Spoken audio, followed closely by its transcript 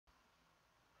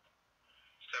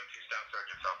Staff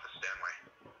Sergeant's office, Stanley.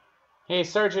 Hey,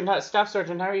 Staff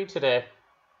Sergeant, how are you today?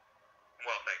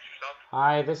 Well, thanks. Yourself?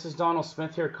 Hi, this is Donald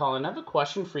Smith here calling. I have a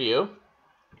question for you.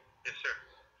 Yes,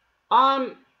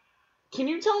 sir. Can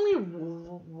you tell me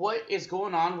what is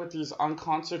going on with these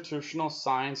unconstitutional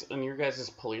signs in your guys'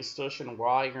 police station?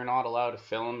 Why you're not allowed to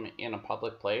film in a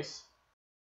public place?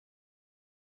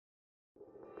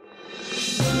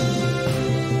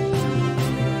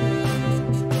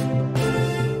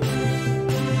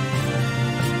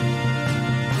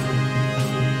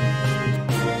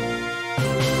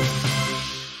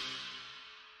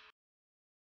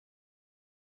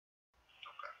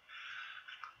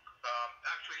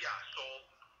 Actually, yeah. So,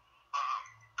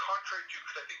 contrary to,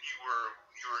 because I think you were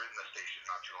in the station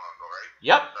not too long ago, right?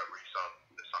 Yep. That where you saw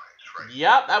the signs, right?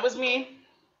 Yep, that was me.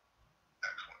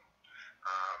 Excellent.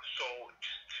 So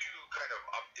just to kind of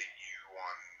update you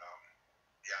on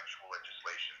the actual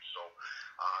legislation. So,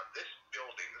 this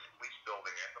building, this police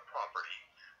building and the property,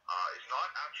 is not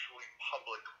actually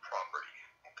public property.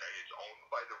 Okay, it's owned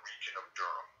by the region of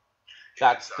Durham.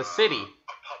 That's the city.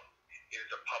 It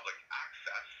is a public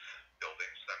access building,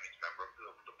 so that means member of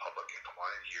the public can come on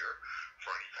in here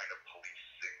for any kind of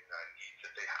policing needs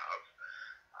that they have,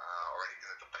 or anything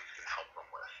that the police can help them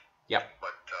with. Yep.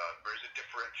 But there's a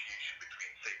differentiation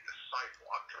between, say, the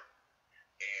sidewalk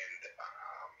and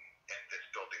this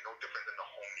building, no different than the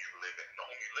home you live in. The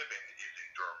home you live in is in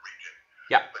Durham Region.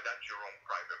 Yeah. But that's your own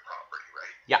private property,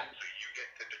 right? Yeah. So you get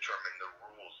to determine the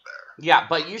rules there. Yeah,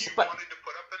 but you wanted to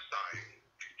put up a sign.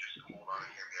 Just hold on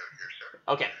and hear me out here, sir.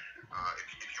 Okay.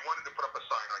 If you wanted to put up a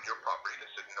sign on your property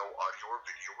that said no audio or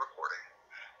video recording,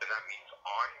 then that means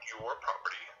on your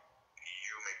property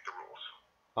you make the rules.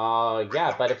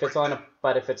 Yeah, but if it's on a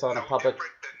public.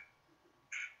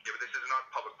 Yeah, but this is not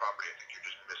public property. I think you're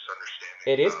just misunderstanding.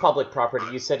 It is public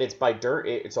property. You said it's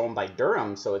it's owned by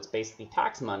Durham, so it's basically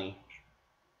tax money.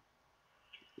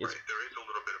 Right. There is a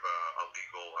little bit of a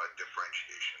legal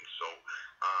differentiation. So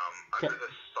under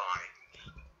the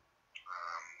signs,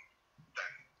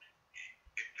 then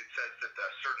it says that a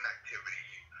certain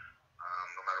activity,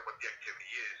 no matter what the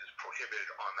activity is prohibited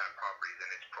on that property,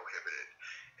 then it's prohibited.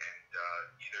 And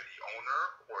either the owner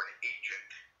or an agent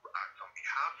who acts on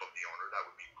behalf of the owner, that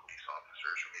would be police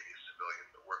officers or maybe a civilian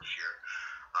that works here,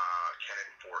 can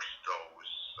enforce those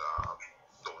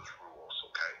rules.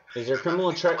 Okay. Is there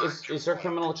criminal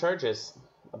charges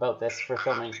about this for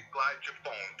filming? I'm glad you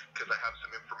phoned because I have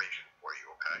some information for you.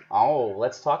 Okay. Oh,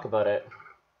 let's talk about it.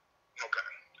 Okay.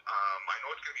 I know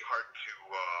it's going to be hard to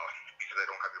because I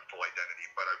don't have your full identity,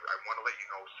 but I want to let you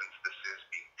know, since this is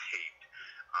being taped,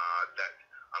 that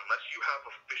unless you have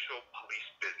official police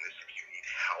business, if you need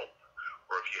help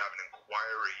or if you have an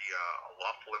inquiry, a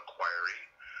lawful inquiry,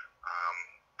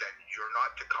 then you're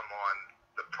not to come on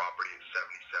the property at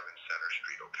 77 Center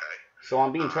Street, okay? So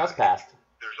I'm being trespassed.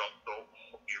 There's also,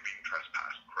 you're being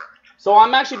trespassed, correct? So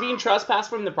I'm actually being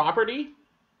trespassed from the property?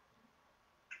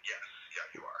 Yes, yeah,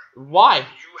 you are. Why?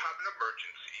 If you have an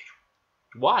emergency.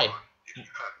 Why? If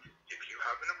you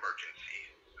have an emergency,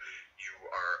 you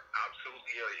are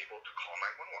absolutely able to call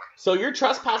 911. So you're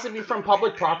trespassing me from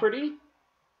public property?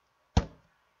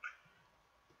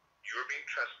 You're being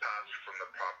trespassed from the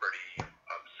property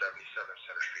of 77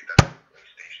 Center Street, that's the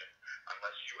police station,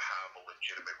 unless you have a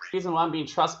legitimate Reason why I'm being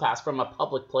trespassed from a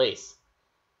public place.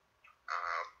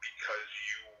 Because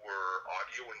you were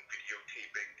audio and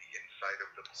videotaping the inside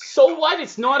of the police. So what?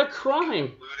 It's not a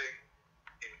crime.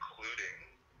 Including,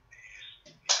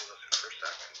 you need to listen for a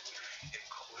second,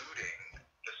 including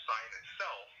the sign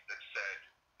itself that said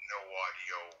no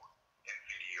audio and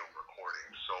video recording.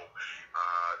 So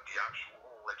the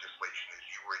actual legislation is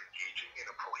you were engaging in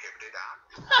a prohibited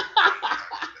act.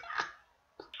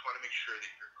 Just want to make sure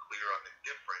that you're clear on the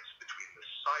difference between the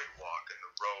sidewalk and the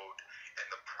road and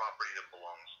the property that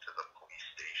belongs to the police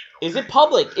station. Okay? Is it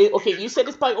public? Okay, you said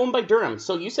it's owned by Durham.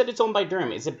 So you said it's owned by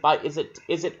Durham. Is it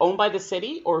owned by the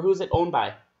city, or who's it owned by?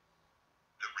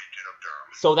 The region of Durham.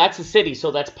 So that's the city.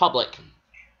 So that's public.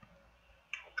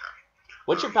 Okay.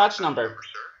 What's your patch number? Sir,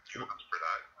 if you ask for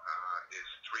that, is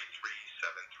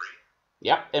 3373.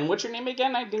 Yep. And what's your name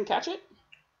again? I didn't catch it.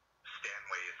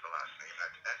 Stanway is the last name.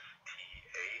 That's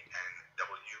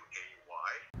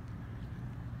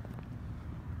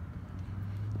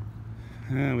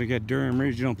STANWAY. We got Durham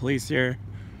Regional Police here.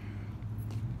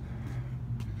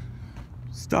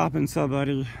 Stopping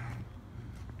somebody.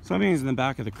 Somebody's in the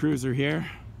back of the cruiser here.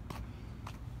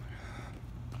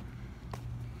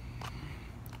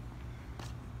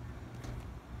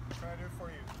 What can I do for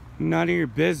you? None of your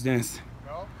business.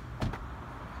 No? Just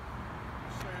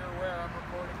so you're aware, I'm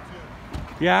recording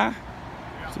too. Yeah?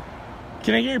 Yeah.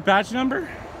 Can I get your badge number?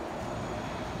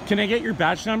 Can I get your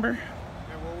badge number?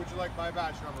 And what would you like my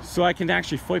badge number? So I can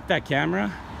actually FOIP that camera?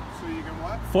 So you can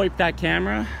what? FOIP that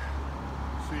camera?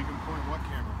 So you can point what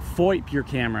camera? FOIP your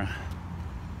camera.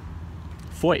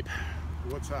 FOIP.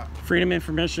 What's that? Freedom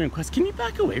Information Request. Can you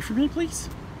back away from me, please?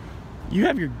 You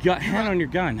have your hand on your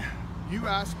gun. You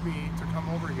asked me to come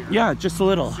over here. Yeah, just a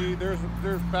little. See, there's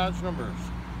badge numbers.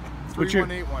 What's your,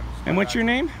 3181. and what's your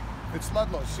name? It's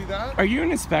Ludlow. See that? Are you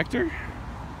an inspector?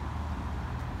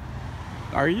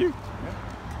 Are you?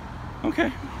 Yeah.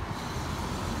 Okay.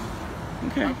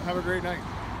 Okay. Have a great night.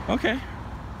 Okay.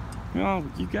 Well,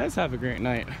 you guys have a great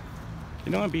night.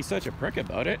 You don't want to be such a prick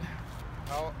about it.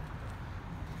 How?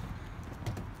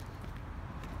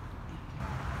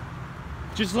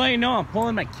 Just to let you know, I'm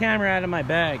pulling my camera out of my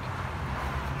bag. You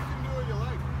can do what you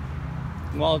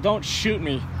like. Well, don't shoot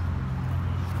me.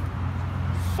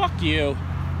 Fuck you.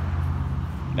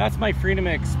 That's my freedom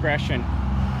of expression.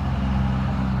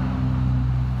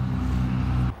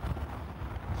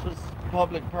 It's just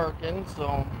public parking,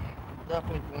 so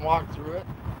definitely can walk through it.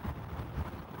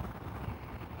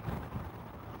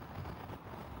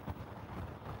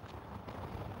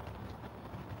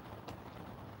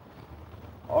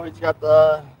 Always got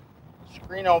the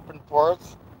screen open for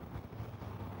us.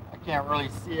 I can't really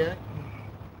see it.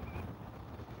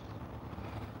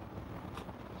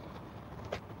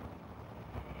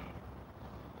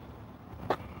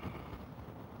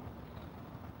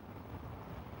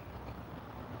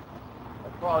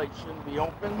 Probably shouldn't be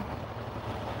open.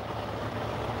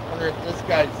 Wonder if this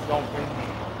guy's open.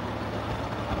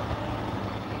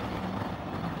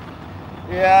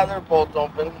 Yeah, they're both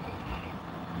open.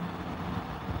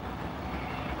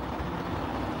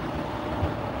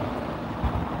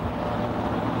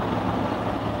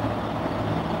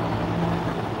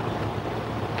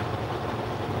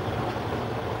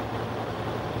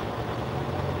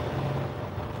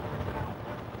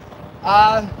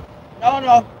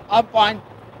 No, I'm fine.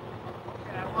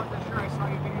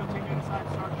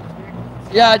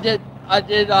 Yeah, I did.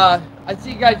 I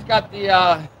see you guys got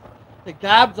the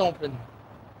cabs open.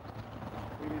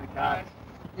 We need a cab.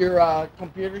 Your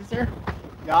computers there?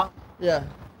 Yeah? Yeah.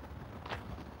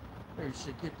 You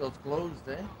should keep those closed,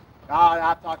 eh? I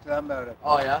have to talk to them about it.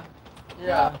 Oh, yeah?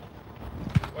 Yeah.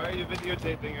 Why are you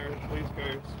videotaping our police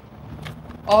cars?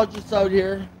 Oh, just out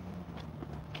here.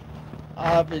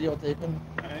 Videotaping.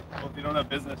 Alright, well if you don't have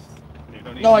business, you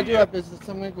don't need No, I to do have business.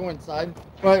 I'm gonna go inside.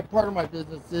 But part of my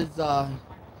business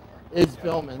is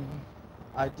filming.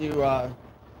 I do. I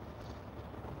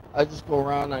just go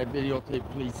around. I videotape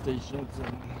police stations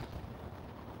and,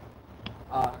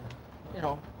 you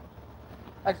know,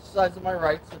 exercising my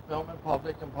rights to film in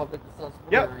public and public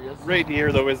accessible areas. Right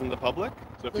here though isn't the public.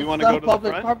 So if This you is want to go not to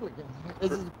public the front, parking.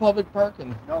 This is public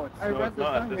parking. No, it's, No, it's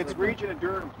not. This it's is- Region of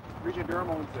Durham. Region of Durham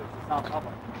owns this. It's not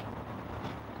public.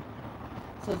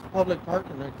 It says public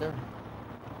parking right there.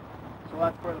 So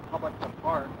that's where the public can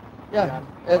park. Yeah,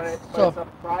 But it's but so. it's a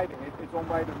private. It's owned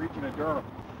by the Region of Durham.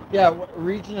 Yeah,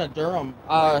 Region of Durham.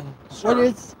 What Sir.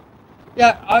 is?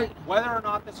 Yeah, Whether or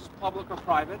not this is public or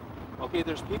private, okay,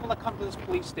 there's people that come to this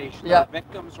police station, Yeah. they're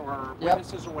victims or Yeah.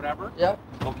 witnesses or whatever, Yep.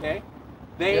 okay?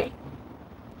 They Yeah.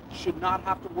 should not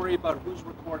have to worry about who's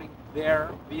recording their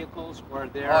vehicles or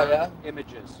their Oh, yeah?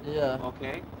 images, Yeah.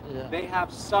 okay? Yeah. They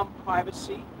have some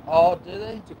privacy Oh, do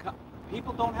they? to come.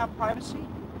 People don't have privacy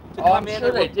to Oh, come I'm in sure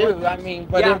and they report do. I things. mean,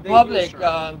 but Yeah, in they do, public,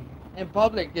 sir.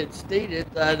 it's stated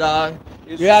that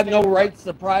Is you have no sustainable. rights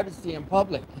to privacy in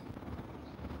public.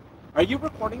 Are you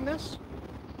recording this?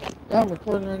 Yeah, I'm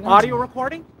recording right now. Audio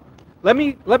recording? Let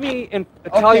me tell you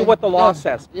Okay, what the law yeah,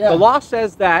 says. yeah. The law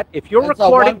says that if you're It's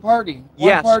recording, a one party.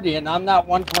 Yes. One party, and I'm not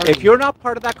one party. if you're not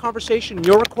part of that conversation,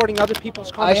 you're recording other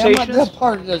people's I am conversations. a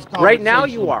part of this conversation. Right now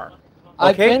you are.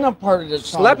 I've Okay? been a part of this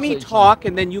Just let me conversation. talk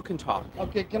and then you can talk.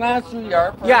 Okay, can I ask who you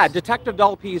are first? Yeah, Detective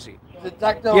Delapese.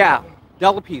 Detective. Yeah,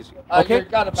 Delapese. Okay? You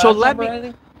got a So badge let number or me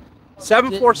anything?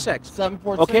 746.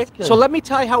 746. Okay? good. So let me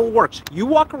tell you how it works. You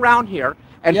walk around here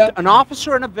and Yep. an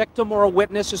officer and a victim or a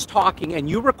witness is talking and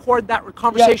you record that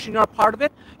conversation, you're a part of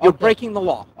it, you're Okay. breaking the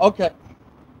law. Okay.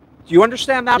 Do you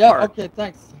understand that Yeah. part? Okay.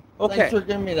 Thanks. Okay. Thanks for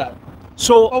giving me that.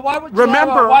 So But why would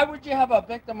remember, why would you have a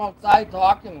victim outside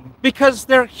talking? because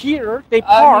they're here, they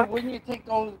I park. mean, wouldn't you take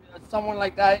someone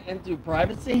like that into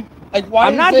privacy? Like, why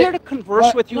I'm is not it- here to converse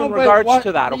what- with you no, in but regards what-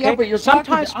 to that, okay? Yeah, but you're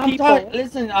sometimes talking, people,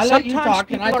 listen, I let you sometimes talk.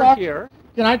 Can I people talk? are here.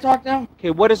 Can I talk now? Okay,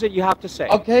 what is it you have to say?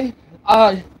 Okay.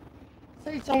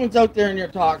 Say someone's out there and you're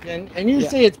talking, and you Yeah.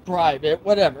 say it's private,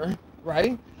 whatever,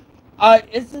 right?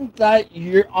 Isn't that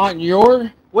you're on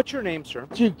your What's your name, sir?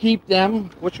 to keep them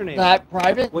What's your name? that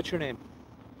private? What's your name?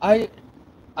 I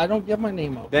don't give my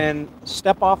name out. Then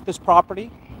step off this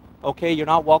property Okay, you're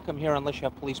not welcome here unless you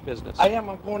have police business. I am.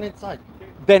 I'm going inside.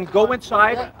 Then go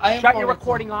inside, Yeah, I am shut going your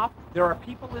recording off. There are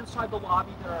people inside the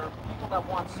lobby. There are people that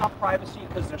want some privacy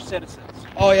because they're citizens.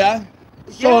 Oh yeah.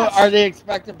 So Yes. are they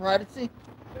expecting privacy?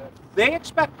 They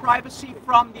expect privacy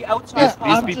from the outside. Yeah, These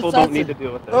I'm people just don't need asking. to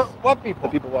deal with this. What The people?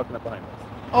 people walking up behind us.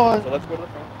 Oh, So let's go to the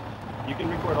front. You can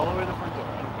record all the way to the front door.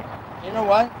 I don't care. you know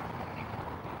what?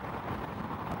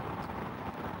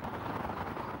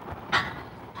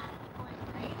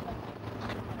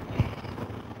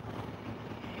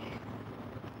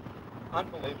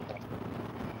 Unbelievable.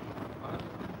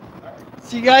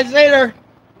 See you guys later.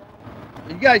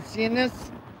 You guys seen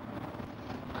this?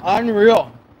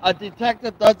 Unreal. A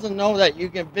detective doesn't know that you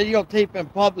can videotape in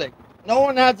public. No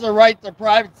one has a right to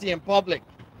privacy in public.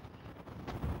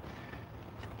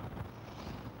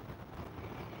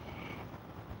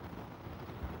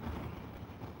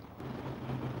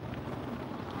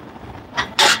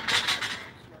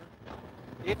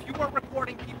 If you are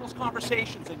recording people's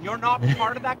conversations and you're not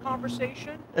part of that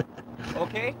conversation,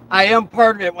 okay? I am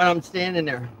part of it when I'm standing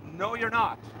there. No, you're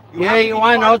not. Yeah, have to you be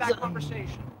wanna part know of that some-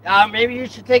 conversation. Maybe you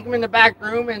should take them in the back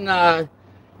room and,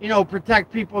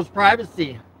 protect people's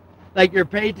privacy, like you're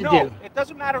paid to No, do. it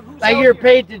doesn't matter who's Like out you're here.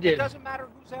 paid to do. It doesn't matter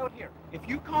who's out here. If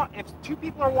two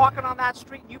people are walking on that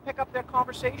street and you pick up their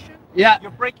conversation, Yeah,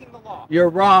 you're breaking the law. you're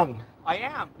wrong. I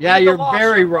am. Yeah, Read the you're law,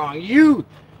 very sir. wrong.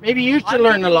 Maybe you should I'm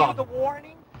learn the giving law. you the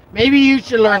warning. Maybe you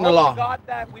should learn I the hope to law. God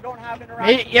that we don't have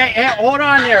interaction. Yeah, hold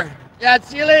on there. Yeah,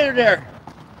 see you later there.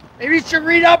 Maybe you should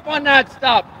read up on that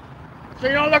stuff so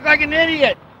you don't look like an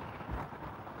idiot.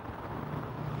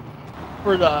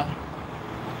 For the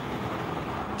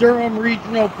Durham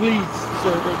Regional Police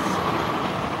Service.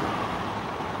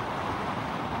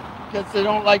 Because they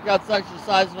don't like us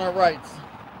exercising our rights.